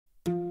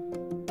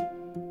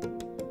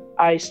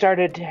I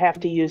started to have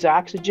to use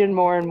oxygen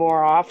more and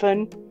more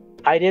often.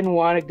 I didn't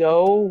want to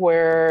go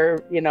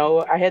where,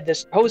 I had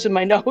this hose in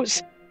my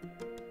nose.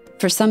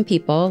 For some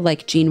people,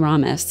 like Jean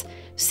Ramos,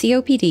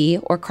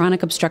 COPD, or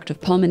chronic obstructive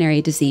pulmonary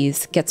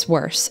disease, gets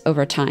worse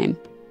over time.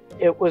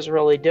 It was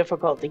really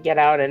difficult to get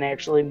out and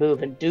actually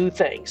move and do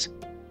things,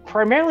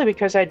 primarily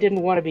because I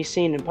didn't want to be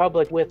seen in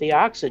public with the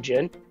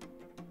oxygen.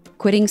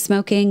 Quitting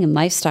smoking and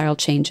lifestyle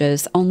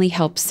changes only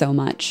help so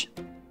much.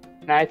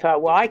 And I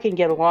thought, well, I can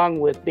get along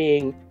with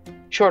being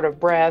short of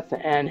breath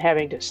and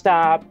having to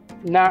stop,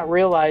 not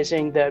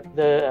realizing that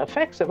the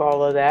effects of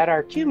all of that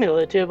are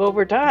cumulative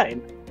over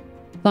time.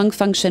 Lung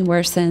function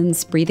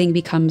worsens, breathing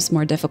becomes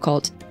more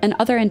difficult, and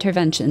other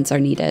interventions are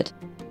needed.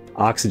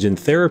 Oxygen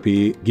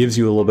therapy gives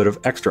you a little bit of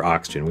extra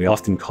oxygen. We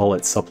often call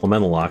it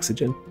supplemental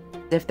oxygen.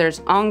 If there's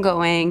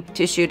ongoing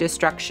tissue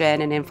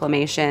destruction and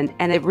inflammation,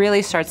 and it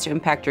really starts to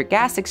impact your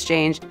gas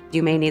exchange,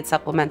 you may need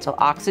supplemental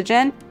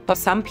oxygen. But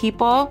some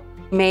people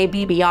may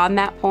be beyond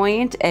that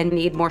point and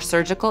need more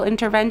surgical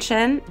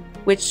intervention,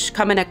 which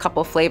come in a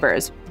couple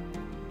flavors.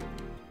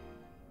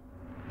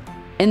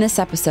 In this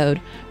episode,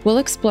 we'll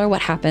explore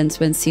what happens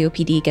when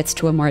COPD gets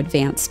to a more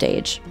advanced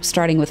stage,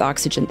 starting with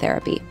oxygen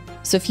therapy.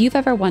 So if you've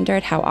ever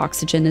wondered how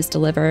oxygen is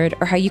delivered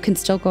or how you can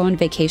still go on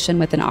vacation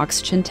with an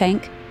oxygen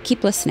tank,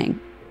 keep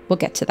listening. We'll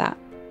get to that.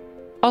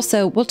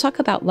 Also, we'll talk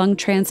about lung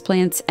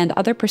transplants and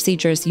other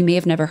procedures you may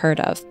have never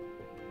heard of.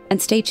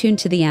 And stay tuned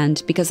to the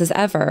end because, as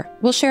ever,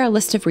 we'll share a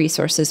list of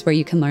resources where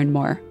you can learn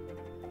more.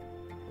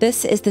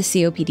 This is the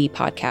COPD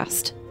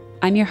podcast.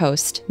 I'm your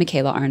host,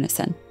 Michaela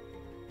Arneson.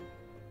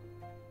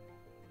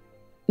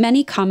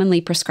 Many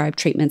commonly prescribed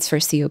treatments for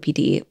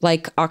COPD,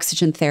 like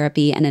oxygen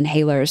therapy and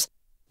inhalers,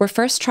 were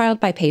first trialed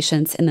by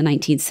patients in the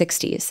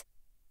 1960s.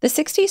 The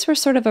 60s were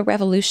sort of a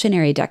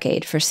revolutionary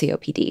decade for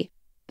COPD.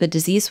 The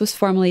disease was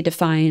formally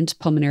defined,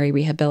 pulmonary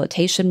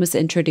rehabilitation was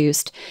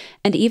introduced,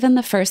 and even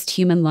the first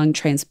human lung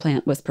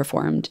transplant was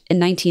performed in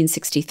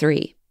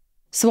 1963.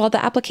 So while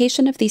the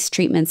application of these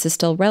treatments is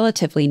still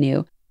relatively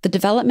new, the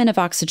development of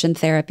oxygen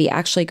therapy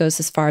actually goes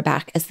as far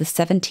back as the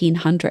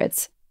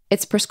 1700s.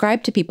 It's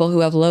prescribed to people who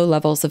have low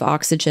levels of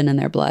oxygen in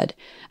their blood,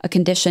 a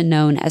condition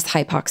known as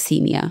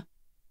hypoxemia.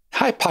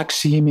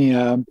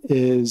 Hypoxemia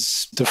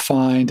is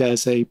defined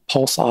as a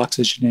pulse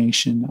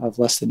oxygenation of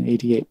less than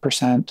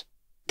 88%.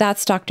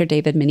 That's Dr.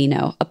 David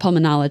Menino, a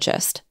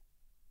pulmonologist.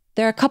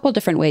 There are a couple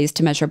different ways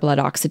to measure blood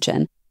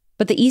oxygen,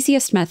 but the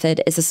easiest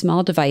method is a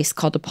small device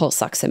called a pulse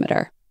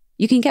oximeter.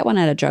 You can get one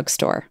at a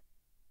drugstore.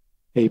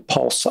 A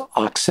pulse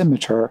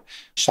oximeter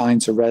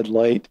shines a red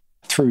light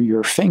through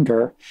your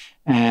finger,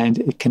 and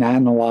it can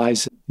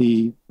analyze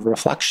the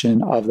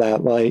reflection of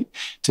that light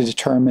to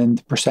determine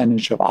the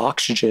percentage of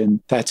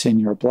oxygen that's in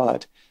your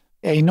blood.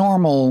 A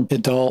normal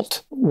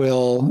adult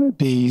will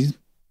be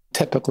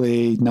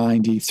typically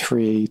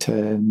 93 to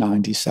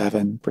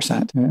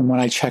 97%. And when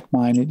I check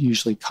mine, it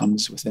usually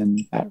comes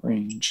within that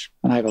range.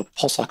 And I have a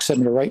pulse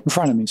oximeter right in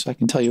front of me, so I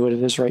can tell you what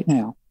it is right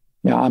now.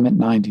 Yeah, I'm at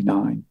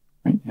 99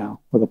 right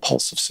now with a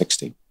pulse of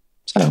 60.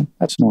 So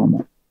that's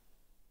normal.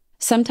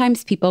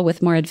 Sometimes people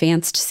with more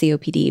advanced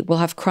COPD will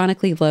have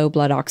chronically low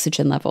blood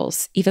oxygen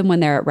levels, even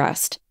when they're at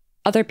rest.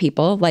 Other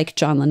people, like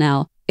John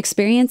Linnell,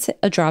 experience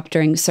a drop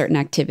during certain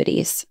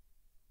activities.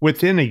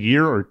 Within a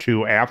year or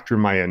two after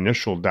my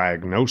initial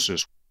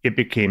diagnosis, it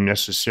became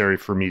necessary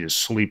for me to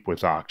sleep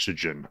with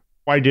oxygen.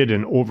 I did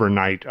an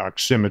overnight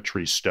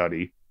oximetry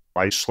study.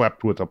 I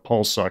slept with a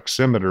pulse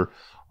oximeter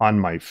on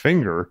my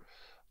finger.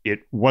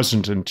 It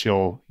wasn't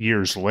until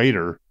years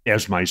later,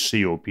 as my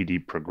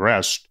COPD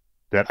progressed,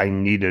 that I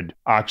needed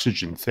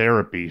oxygen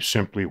therapy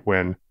simply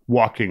when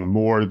walking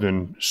more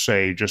than,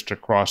 say, just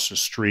across the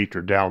street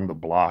or down the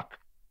block.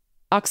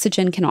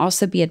 Oxygen can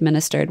also be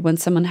administered when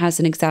someone has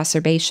an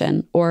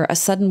exacerbation or a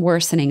sudden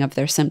worsening of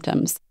their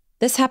symptoms.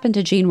 This happened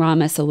to Jean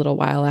Ramos a little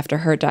while after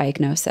her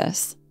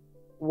diagnosis.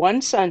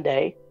 One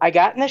Sunday, I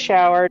got in the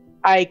shower,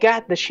 I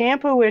got the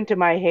shampoo into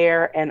my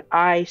hair, and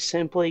I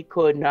simply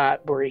could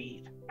not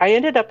breathe. I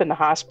ended up in the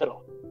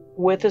hospital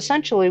with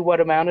essentially what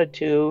amounted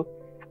to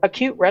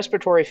acute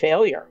respiratory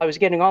failure. I was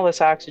getting all this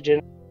oxygen,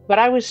 but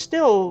I was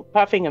still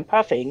puffing and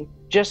puffing,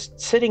 just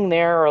sitting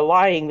there or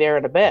lying there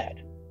in a bed.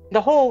 The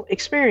whole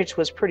experience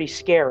was pretty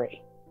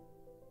scary.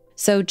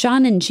 So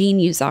John and Jean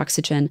use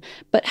oxygen,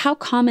 but how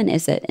common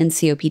is it in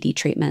COPD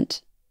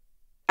treatment?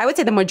 I would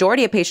say the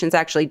majority of patients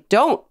actually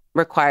don't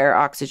require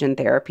oxygen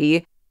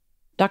therapy.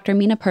 Dr.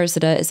 Mina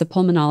Perzada is a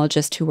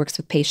pulmonologist who works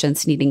with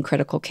patients needing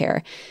critical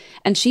care,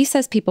 and she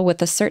says people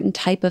with a certain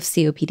type of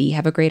COPD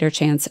have a greater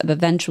chance of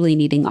eventually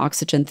needing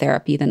oxygen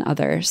therapy than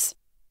others.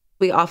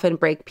 We often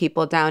break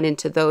people down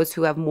into those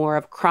who have more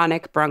of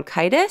chronic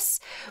bronchitis,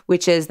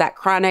 which is that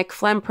chronic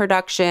phlegm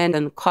production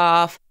and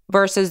cough,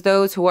 versus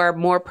those who are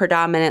more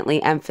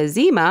predominantly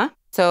emphysema,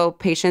 so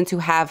patients who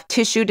have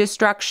tissue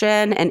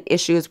destruction and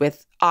issues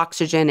with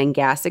oxygen and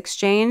gas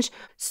exchange.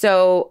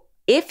 So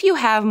if you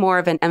have more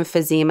of an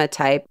emphysema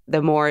type,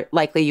 the more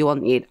likely you will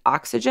need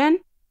oxygen.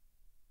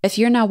 If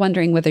you're now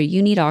wondering whether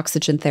you need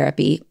oxygen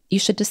therapy, you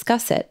should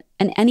discuss it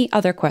and any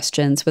other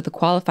questions with a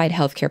qualified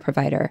healthcare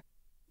provider.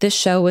 This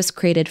show was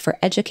created for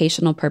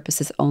educational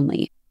purposes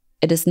only.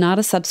 It is not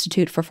a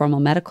substitute for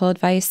formal medical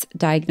advice,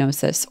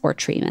 diagnosis, or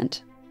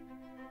treatment.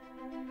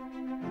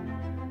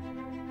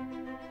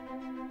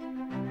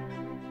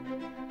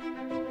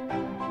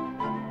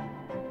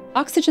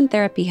 Oxygen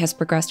therapy has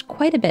progressed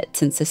quite a bit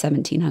since the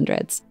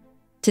 1700s.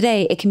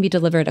 Today, it can be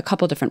delivered a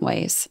couple different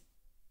ways.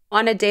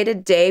 On a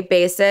day-to-day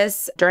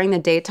basis, during the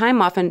daytime,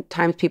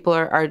 oftentimes people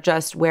are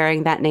just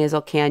wearing that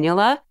nasal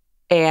cannula,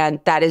 and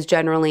that is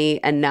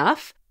generally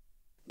enough.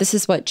 This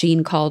is what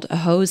Jean called a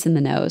hose in the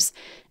nose,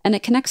 and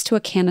it connects to a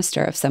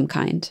canister of some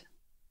kind.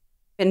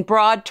 In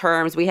broad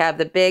terms, we have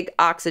the big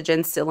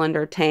oxygen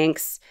cylinder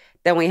tanks.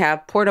 Then we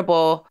have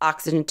portable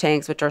oxygen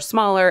tanks, which are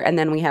smaller. And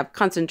then we have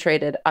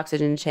concentrated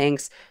oxygen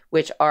tanks,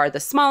 which are the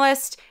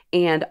smallest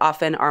and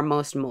often are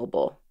most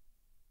mobile.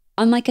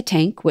 Unlike a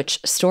tank, which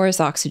stores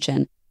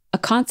oxygen, a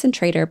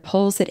concentrator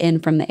pulls it in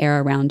from the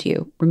air around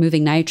you,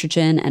 removing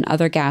nitrogen and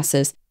other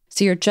gases,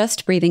 so you're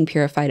just breathing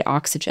purified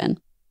oxygen.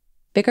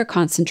 Bigger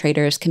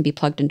concentrators can be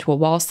plugged into a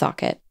wall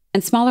socket,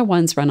 and smaller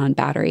ones run on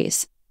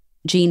batteries.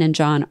 Jean and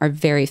John are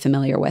very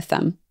familiar with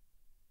them.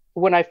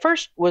 When I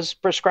first was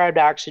prescribed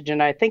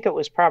oxygen, I think it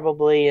was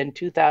probably in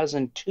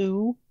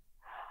 2002.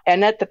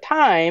 And at the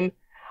time,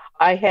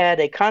 I had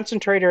a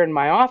concentrator in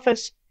my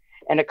office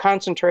and a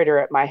concentrator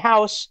at my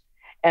house,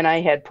 and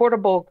I had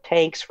portable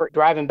tanks for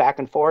driving back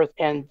and forth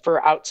and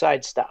for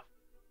outside stuff.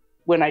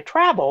 When I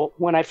travel,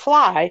 when I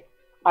fly,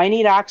 I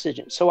need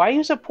oxygen. So I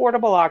use a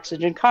portable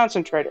oxygen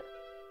concentrator.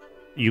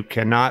 You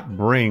cannot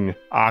bring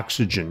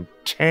oxygen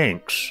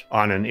tanks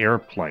on an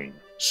airplane.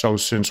 So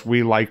since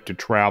we like to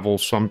travel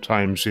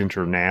sometimes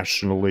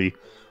internationally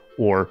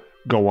or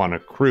go on a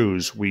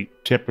cruise, we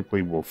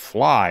typically will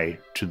fly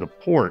to the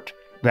port.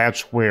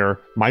 That's where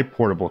my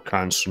portable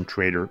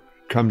concentrator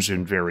comes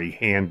in very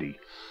handy.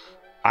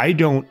 I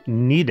don't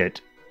need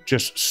it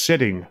just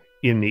sitting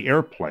in the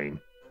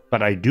airplane,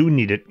 but I do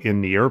need it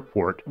in the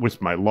airport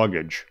with my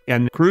luggage.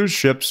 And cruise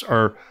ships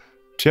are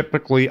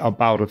typically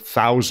about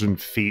 1,000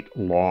 feet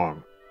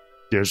long.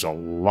 There's a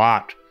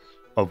lot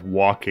of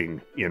walking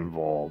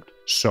involved.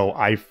 So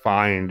I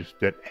find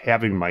that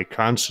having my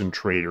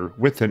concentrator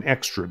with an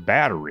extra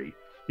battery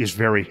is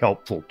very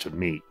helpful to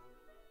me.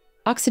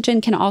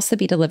 Oxygen can also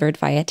be delivered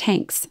via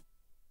tanks.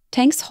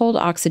 Tanks hold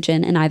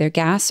oxygen in either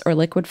gas or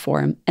liquid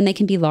form, and they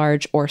can be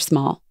large or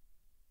small.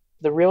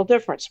 The real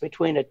difference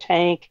between a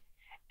tank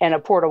and a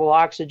portable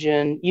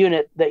oxygen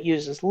unit that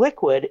uses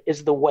liquid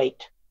is the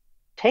weight.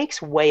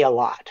 Tanks weigh a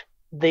lot.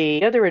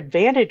 The other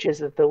advantage is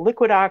that the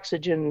liquid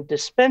oxygen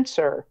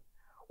dispenser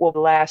will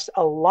last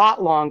a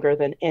lot longer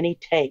than any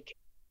tank.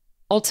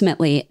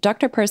 Ultimately,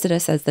 Dr.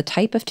 Perzida says the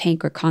type of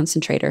tank or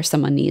concentrator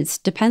someone needs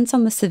depends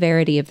on the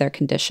severity of their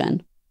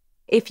condition.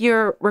 If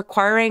you're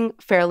requiring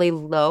fairly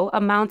low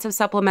amounts of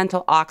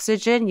supplemental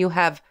oxygen, you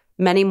have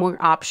many more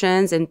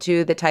options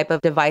into the type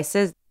of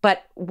devices.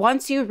 But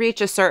once you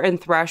reach a certain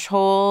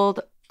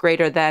threshold,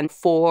 greater than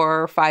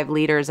 4 or 5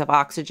 liters of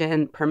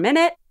oxygen per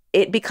minute,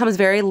 it becomes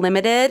very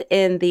limited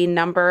in the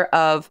number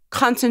of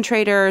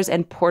concentrators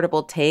and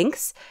portable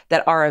tanks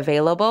that are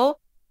available.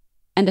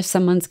 And if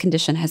someone's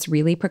condition has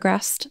really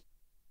progressed?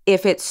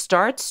 If it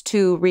starts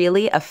to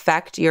really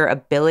affect your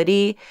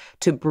ability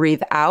to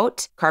breathe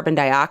out carbon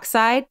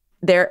dioxide,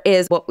 there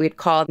is what we'd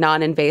call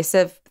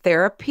non-invasive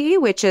therapy,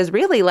 which is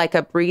really like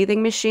a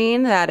breathing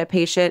machine that a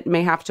patient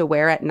may have to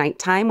wear at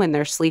nighttime when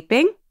they're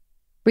sleeping.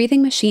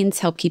 Breathing machines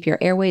help keep your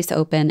airways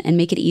open and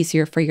make it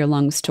easier for your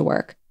lungs to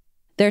work.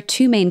 There are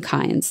 2 main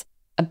kinds,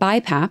 a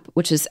BiPAP,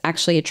 which is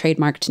actually a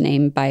trademarked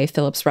name by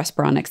Philips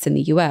Respironics in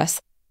the US,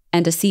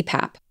 and a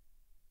CPAP.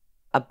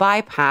 A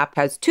BiPAP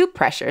has 2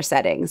 pressure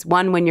settings,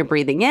 one when you're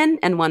breathing in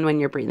and one when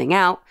you're breathing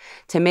out,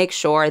 to make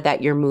sure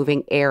that you're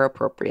moving air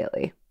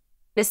appropriately.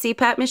 The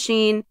CPAP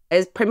machine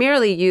is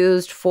primarily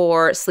used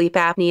for sleep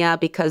apnea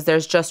because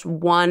there's just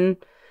one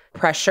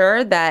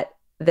pressure that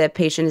the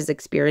patient is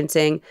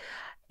experiencing,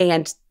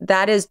 and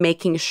that is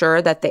making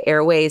sure that the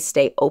airways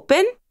stay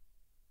open.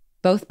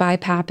 Both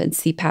BiPAP and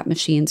CPAP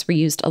machines were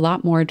used a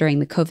lot more during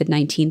the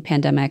COVID-19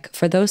 pandemic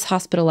for those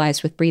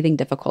hospitalized with breathing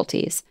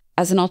difficulties,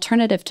 as an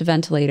alternative to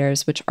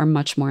ventilators, which are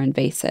much more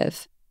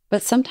invasive.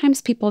 But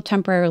sometimes people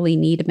temporarily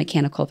need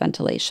mechanical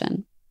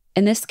ventilation.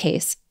 In this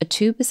case, a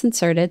tube is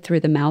inserted through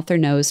the mouth or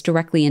nose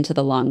directly into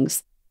the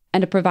lungs,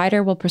 and a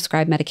provider will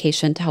prescribe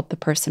medication to help the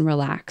person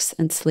relax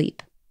and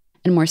sleep.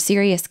 In more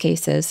serious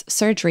cases,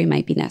 surgery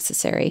might be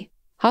necessary.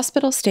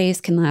 Hospital stays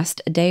can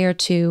last a day or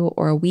 2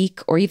 or a week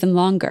or even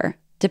longer,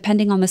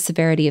 depending on the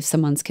severity of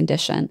someone's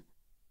condition.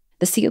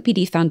 The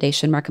COPD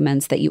Foundation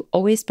recommends that you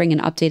always bring an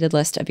updated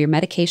list of your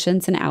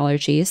medications and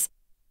allergies,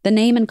 the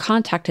name and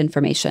contact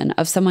information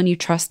of someone you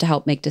trust to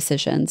help make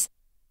decisions,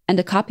 and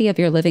a copy of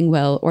your living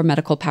will or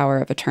medical power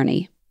of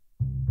attorney.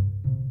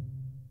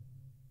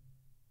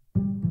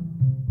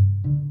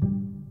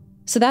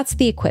 So that's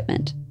the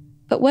equipment.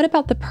 But what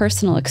about the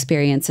personal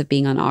experience of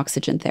being on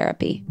oxygen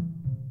therapy?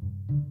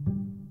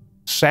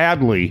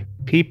 Sadly,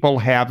 people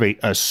have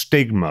a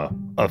stigma,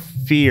 a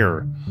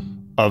fear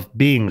of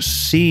being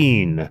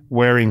seen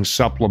wearing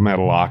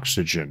supplemental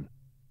oxygen.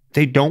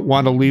 They don't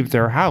want to leave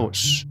their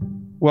house.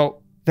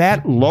 Well,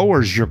 that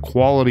lowers your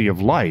quality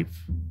of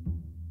life.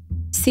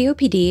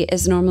 COPD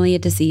is normally a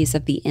disease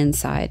of the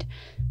inside,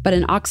 but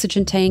an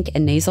oxygen tank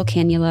and nasal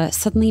cannula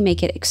suddenly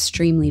make it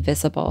extremely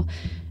visible,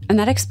 and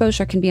that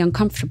exposure can be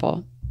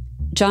uncomfortable.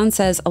 John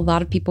says a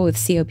lot of people with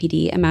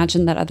COPD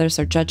imagine that others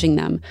are judging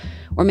them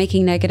or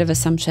making negative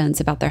assumptions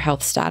about their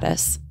health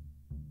status.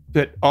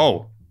 That,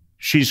 oh,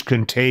 she's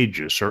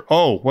contagious, or,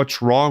 oh,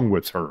 what's wrong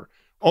with her?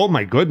 Oh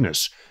my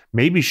goodness,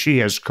 maybe she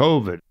has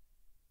COVID.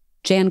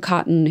 Jan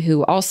Cotton,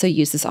 who also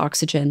uses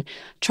oxygen,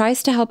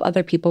 tries to help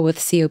other people with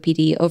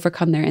COPD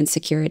overcome their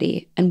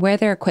insecurity and wear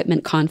their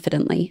equipment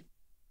confidently.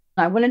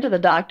 I went into the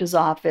doctor's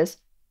office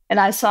and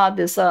I saw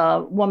this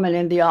woman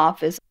in the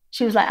office.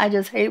 She was like, I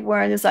just hate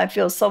wearing this. I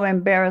feel so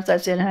embarrassed. I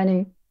said,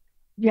 honey,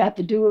 you have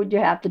to do what you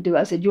have to do.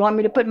 I said, you want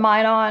me to put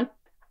mine on?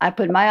 I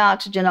put my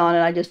oxygen on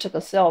and I just took a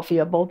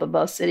selfie of both of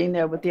us sitting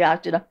there with the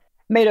oxygen.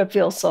 Made her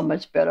feel so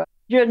much better.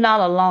 You're not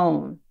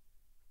alone.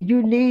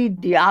 You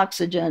need the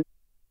oxygen.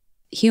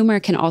 Humor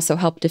can also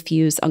help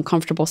diffuse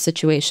uncomfortable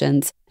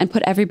situations and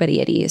put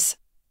everybody at ease.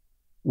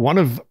 One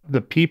of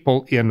the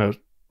people in a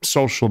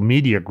social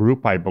media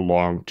group I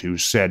belong to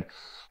said,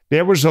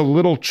 there was a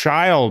little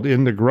child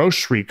in the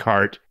grocery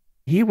cart.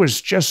 He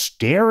was just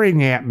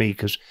staring at me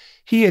because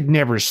he had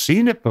never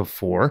seen it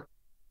before.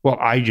 Well,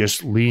 I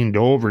just leaned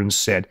over and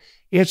said,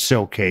 it's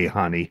okay,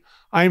 honey.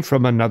 I'm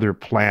from another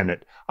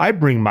planet. I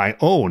bring my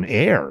own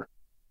air.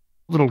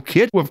 Little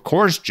kid, of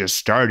course, just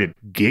started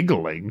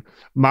giggling.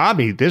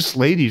 Mommy, this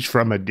lady's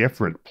from a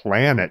different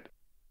planet.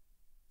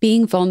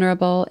 Being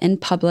vulnerable in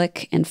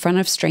public, in front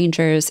of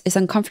strangers, is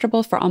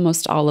uncomfortable for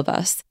almost all of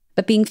us,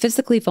 but being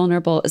physically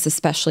vulnerable is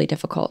especially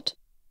difficult.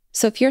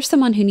 So if you're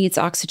someone who needs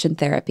oxygen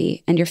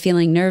therapy and you're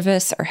feeling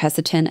nervous or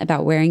hesitant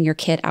about wearing your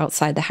kit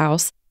outside the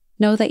house,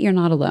 know that you're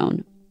not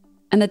alone,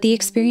 and that the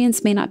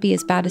experience may not be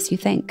as bad as you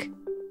think.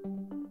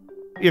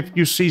 If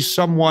you see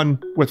someone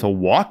with a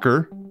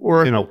walker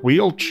or in a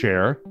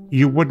wheelchair,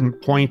 you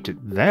wouldn't point at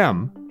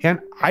them. And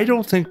I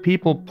don't think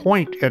people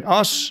point at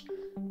us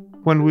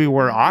when we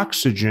wear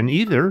oxygen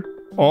either.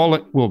 All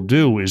it will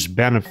do is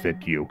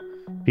benefit you,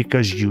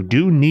 because you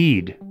do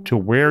need to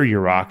wear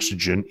your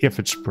oxygen if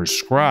it's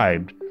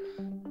prescribed.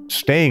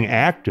 Staying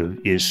active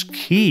is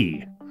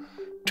key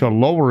to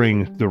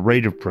lowering the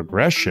rate of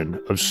progression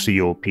of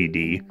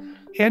COPD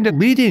and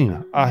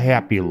leading a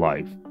happy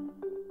life.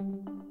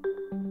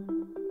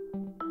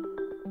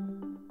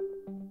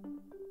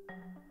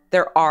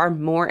 There are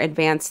more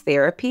advanced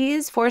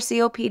therapies for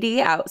COPD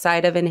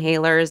outside of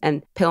inhalers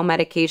and pill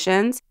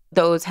medications.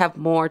 Those have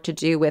more to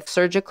do with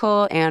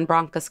surgical and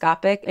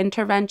bronchoscopic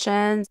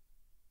interventions.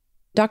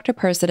 Dr.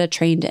 Persida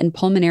trained in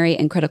pulmonary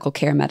and critical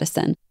care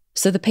medicine,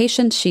 so the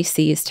patients she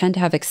sees tend to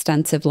have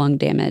extensive lung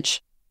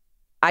damage.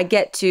 I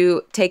get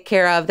to take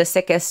care of the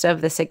sickest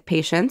of the sick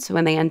patients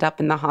when they end up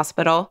in the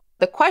hospital.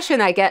 The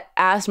question I get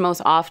asked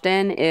most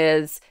often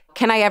is,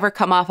 can I ever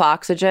come off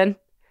oxygen?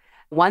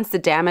 Once the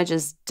damage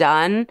is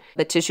done,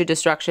 the tissue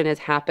destruction has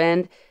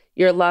happened,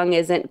 your lung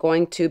isn't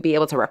going to be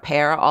able to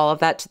repair all of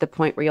that to the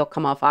point where you'll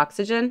come off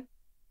oxygen.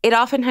 It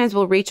oftentimes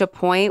will reach a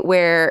point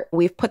where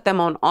we've put them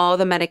on all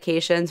the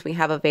medications we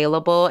have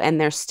available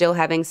and they're still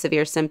having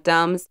severe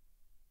symptoms.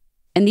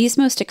 In these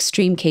most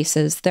extreme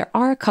cases, there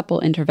are a couple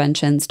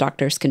interventions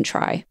doctors can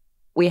try.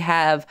 We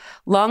have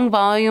lung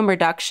volume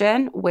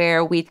reduction,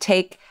 where we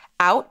take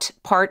out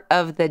part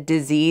of the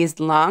diseased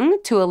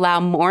lung to allow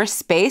more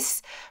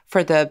space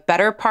for the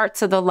better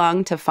parts of the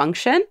lung to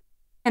function.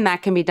 And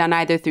that can be done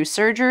either through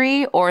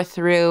surgery or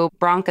through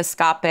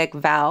bronchoscopic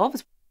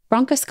valves.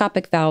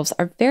 Bronchoscopic valves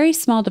are very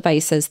small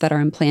devices that are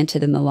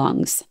implanted in the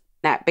lungs.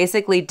 That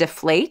basically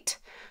deflate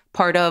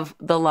part of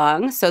the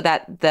lung so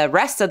that the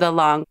rest of the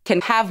lung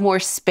can have more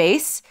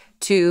space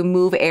to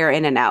move air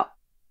in and out.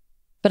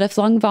 But if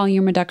lung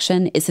volume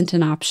reduction isn't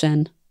an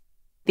option,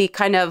 the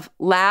kind of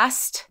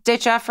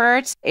last-ditch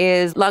effort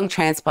is lung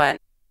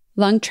transplant.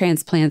 Lung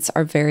transplants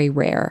are very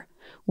rare.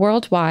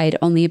 Worldwide,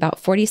 only about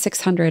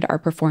 4,600 are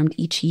performed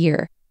each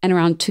year, and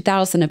around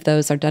 2,000 of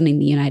those are done in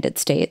the United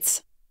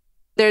States.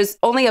 There's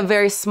only a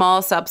very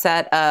small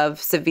subset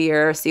of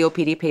severe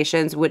COPD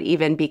patients would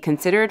even be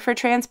considered for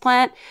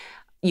transplant.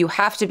 You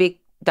have to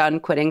be done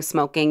quitting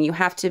smoking. You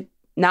have to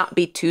not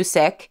be too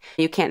sick.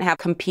 You can't have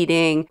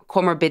competing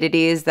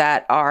comorbidities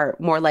that are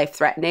more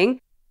life-threatening.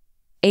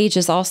 Age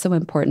is also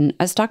important,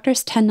 as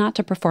doctors tend not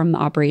to perform the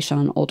operation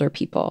on older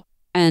people.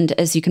 And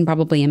as you can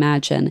probably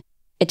imagine,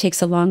 it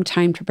takes a long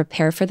time to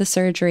prepare for the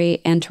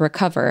surgery and to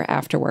recover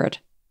afterward.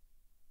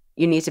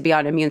 You need to be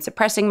on immune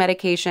suppressing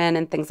medication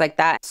and things like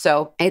that.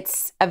 So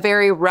it's a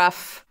very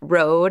rough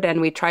road,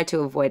 and we try to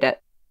avoid it.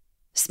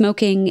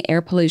 Smoking,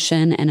 air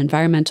pollution, and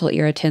environmental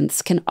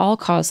irritants can all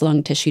cause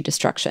lung tissue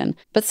destruction,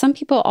 but some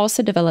people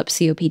also develop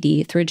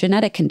COPD through a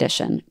genetic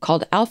condition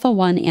called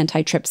alpha-1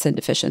 antitrypsin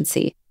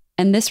deficiency,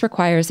 and this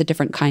requires a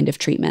different kind of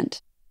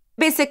treatment.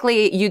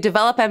 Basically, you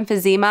develop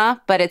emphysema,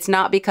 but it's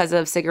not because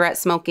of cigarette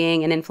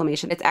smoking and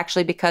inflammation. It's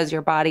actually because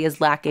your body is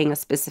lacking a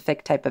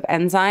specific type of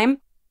enzyme.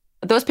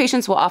 those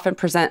patients will often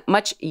present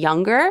much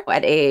younger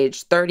at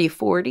age 30,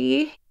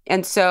 40.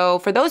 And so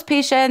for those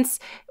patients,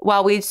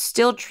 while we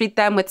still treat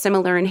them with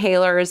similar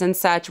inhalers and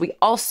such, we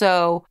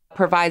also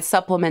provide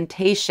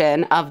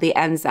supplementation of the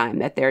enzyme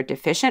that they're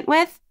deficient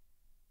with.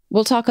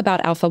 We'll talk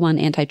about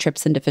alpha-1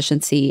 antitrypsin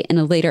deficiency in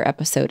a later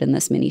episode in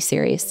this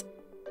mini-series.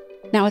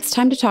 Now it's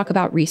time to talk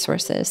about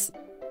resources.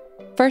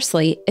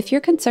 Firstly, if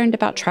you're concerned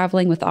about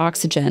traveling with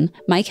oxygen,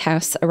 Mike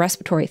Hess, a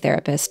respiratory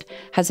therapist,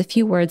 has a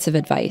few words of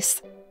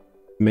advice.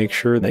 Make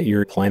sure that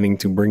you're planning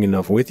to bring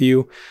enough with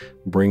you,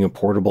 bring a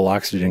portable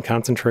oxygen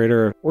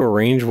concentrator, or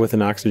arrange with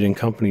an oxygen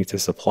company to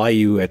supply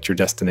you at your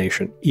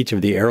destination. Each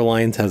of the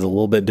airlines has a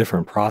little bit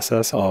different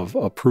process of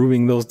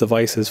approving those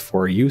devices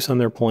for use on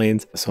their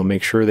planes, so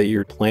make sure that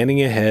you're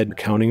planning ahead,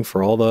 accounting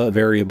for all the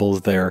variables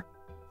there.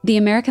 The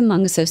American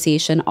Lung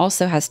Association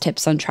also has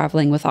tips on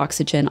traveling with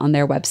oxygen on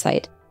their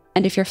website.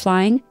 And if you're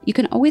flying, you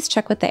can always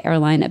check with the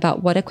airline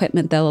about what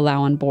equipment they'll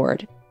allow on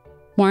board.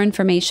 More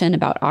information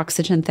about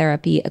oxygen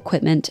therapy,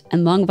 equipment,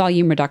 and lung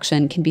volume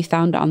reduction can be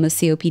found on the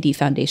COPD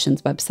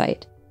Foundation's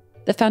website.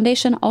 The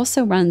foundation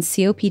also runs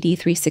COPD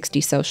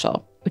 360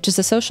 Social, which is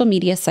a social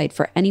media site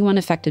for anyone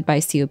affected by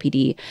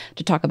COPD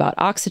to talk about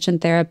oxygen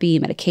therapy,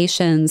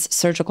 medications,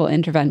 surgical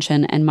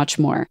intervention, and much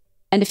more.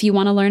 And if you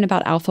want to learn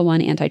about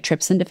alpha-1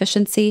 antitrypsin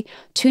deficiency,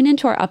 tune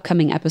into our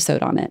upcoming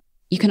episode on it.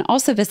 You can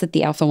also visit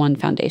the Alpha-1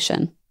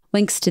 Foundation.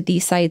 Links to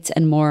these sites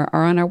and more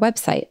are on our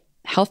website,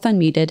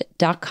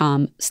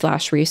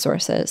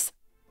 healthunmuted.com/resources.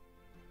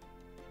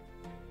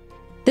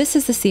 This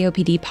is the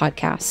COPD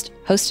podcast,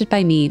 hosted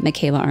by me,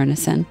 Michaela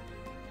Arneson.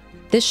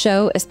 This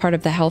show is part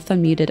of the Health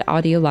Unmuted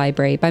audio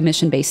library by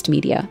Mission Based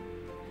Media.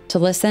 To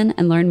listen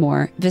and learn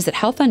more, visit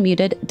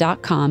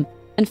healthunmuted.com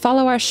and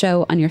follow our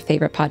show on your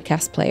favorite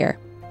podcast player.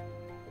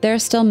 There are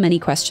still many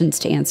questions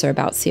to answer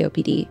about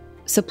COPD,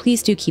 so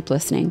please do keep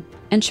listening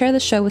and share the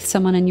show with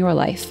someone in your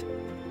life.